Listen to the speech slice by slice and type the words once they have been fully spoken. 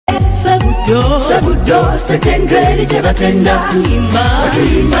Buddo second grade Jabatenda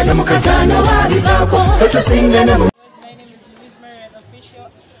Watuimba na mukazano wabivako Fetusinga na My name is Miss Marian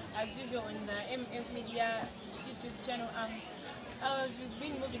Official, as usual on the MF Media YouTube channel. As we've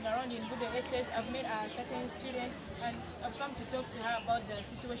been moving around in Buddo SS, I've met a certain student and I've come to talk to her about the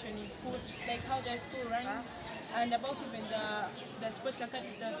situation in school, like how the school runs, and about even the sports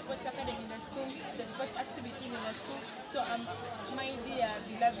academy in the school, the sports activities in the school. So my dear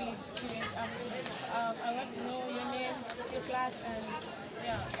beloved student, I want to know your name, your class, and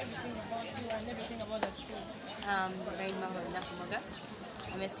everything about you and everything about the school. I'm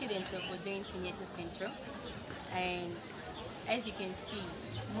a student of Buddo Senior Central, and as you can see,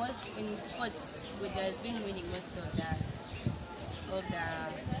 most in sports, Buddo has been winning most of the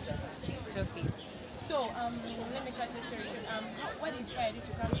trophies. So let me cut you straight. What inspired you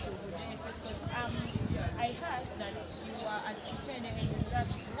to come to Buddo SS? Because I heard that you are at Chitende SS.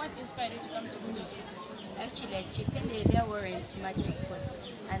 What inspired you to come to Buddo SS? Actually, at Chitende, there weren't much in sports,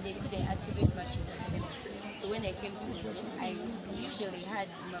 and they couldn't activate much in academics. So when I came to Buddo, I usually had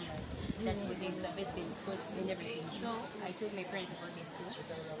numbers that Buddo is the best in sports and everything. So I told my parents about this school,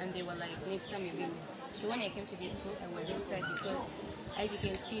 and they were like, next time you bring me. So when I came to this school, I was inspired because, as you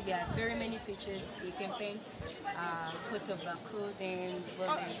can see, there are very many pictures. You can paint coat of barcode and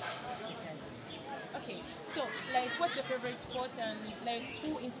volley. Okay, so like, what's your favorite sport, and like,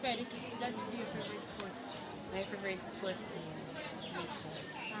 who inspired you to that to be your favorite sport? My favorite sport is netball.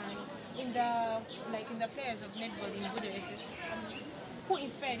 In the players of netball in Buddo SS, who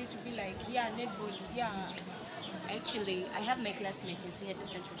inspired you to be like, netball, Actually, I have my classmate in Senior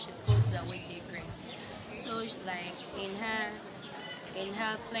Central. She's called Zawede Grace. So, like, in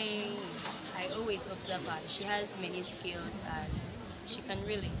her playing, I always observe her. She has many skills and she can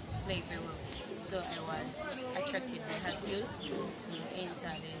really play very well. So I was attracted by her skills to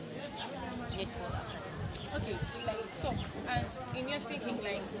enter the netball academy. Okay, like, so as in your thinking,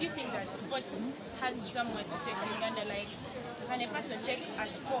 like, do you think that sports has somewhere to take Uganda? Like, can a person take a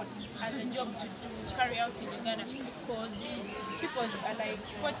sport as a job to carry out in Uganda? Because people are like,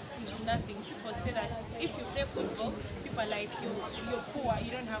 sports is nothing. People say that if you play football, people are like, you're poor,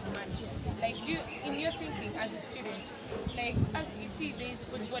 you don't have money. Like, do you, in your thinking as a student, like, as you see these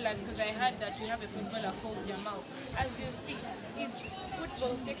footballers, because I heard that we have a footballer called Jamal. As you see, is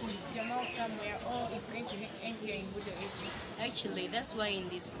football taking Jamal somewhere, or it's going to end here in Buddo SS? Actually, that's why in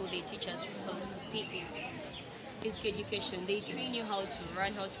this school they teach us PE, physical education. They train you how to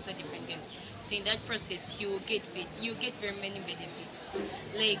run, how to play different games. So in that process, you get very many benefits.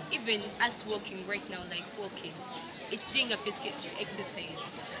 Like even us walking right now, like walking, it's doing a physical exercise.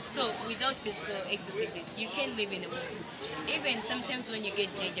 So without physical exercises, you can't live in the world. Even sometimes when you get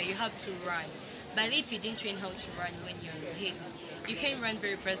danger, you have to run. But if you didn't train how to run when you're on your head, you can run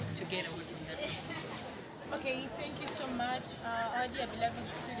very fast to get away from that. Okay, thank you so much, our dear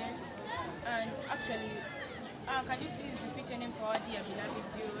beloved students. And actually, can you please repeat your name for our dear beloved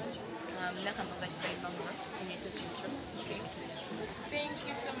viewers? Senior Central. Thank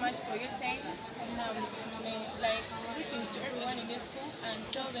you so much for your time. Like, greetings to everyone in this school, and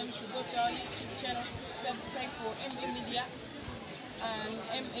tell them to go to our YouTube channel, subscribe for MA Media and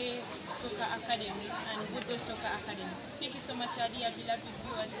MA Soccer Academy and Buddo Soccer Academy. Thank you so much, our dear beloved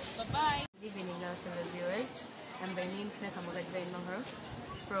viewers. Bye-bye. Good evening, our fellow viewers. And my name is Buddo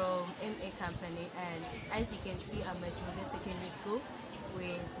from MA Company, and as you can see, I'm at Buddo Secondary School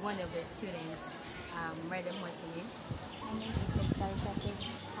with one of the students. Madam, what's your name?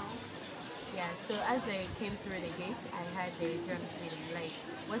 Yeah, so as I came through the gate, I had the drums meeting. Like,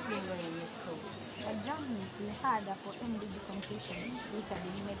 what's going on in your school? The drums we had for MDG competitions, which are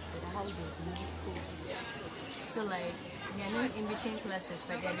being made for the houses in the school. So like, they are not in between classes,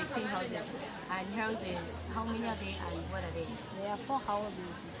 but they are between houses. And houses, how many are they and what are they? There are 4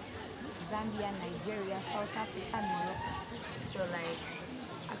 houses: Zambia, Nigeria, South Africa, and Morocco. So like,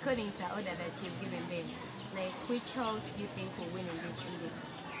 according to the order that you've given them, like, which house do you think will win in this meeting?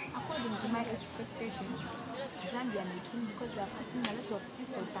 According to my expectations, Zambia may win because they are putting a lot of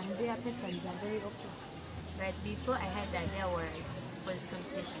effort and their patrons are very okay. But before I heard that there were sports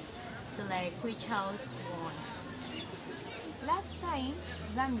competitions. So like, which house won? Last time,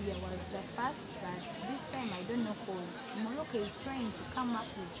 Zambia was the first, but this time I don't know, because Morocco is trying to come up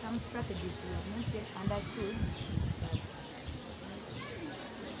with some strategies we have not yet understood.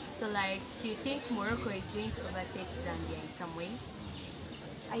 So like, you think Morocco is going to overtake Zambia in some ways?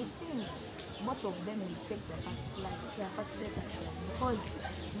 I think both of them will take their first place actually, because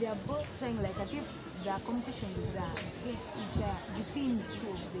they are both trying, like, as if the competition is between the 2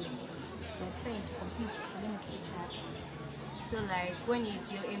 of them. They are trying to compete against each other. So like, when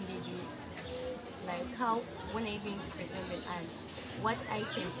is your MDD Like when are you going to present them, and what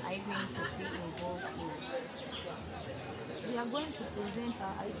items are you going to be involved in? We are going to present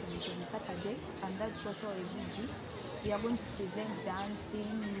our items on Saturday, and that's also a VD. We are going to present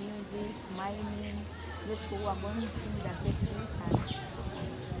dancing, music, miming. Those people are going to sing the set piece and so on.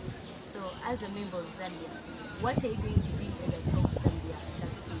 So, as a member of Zambia, what are you going to do in the top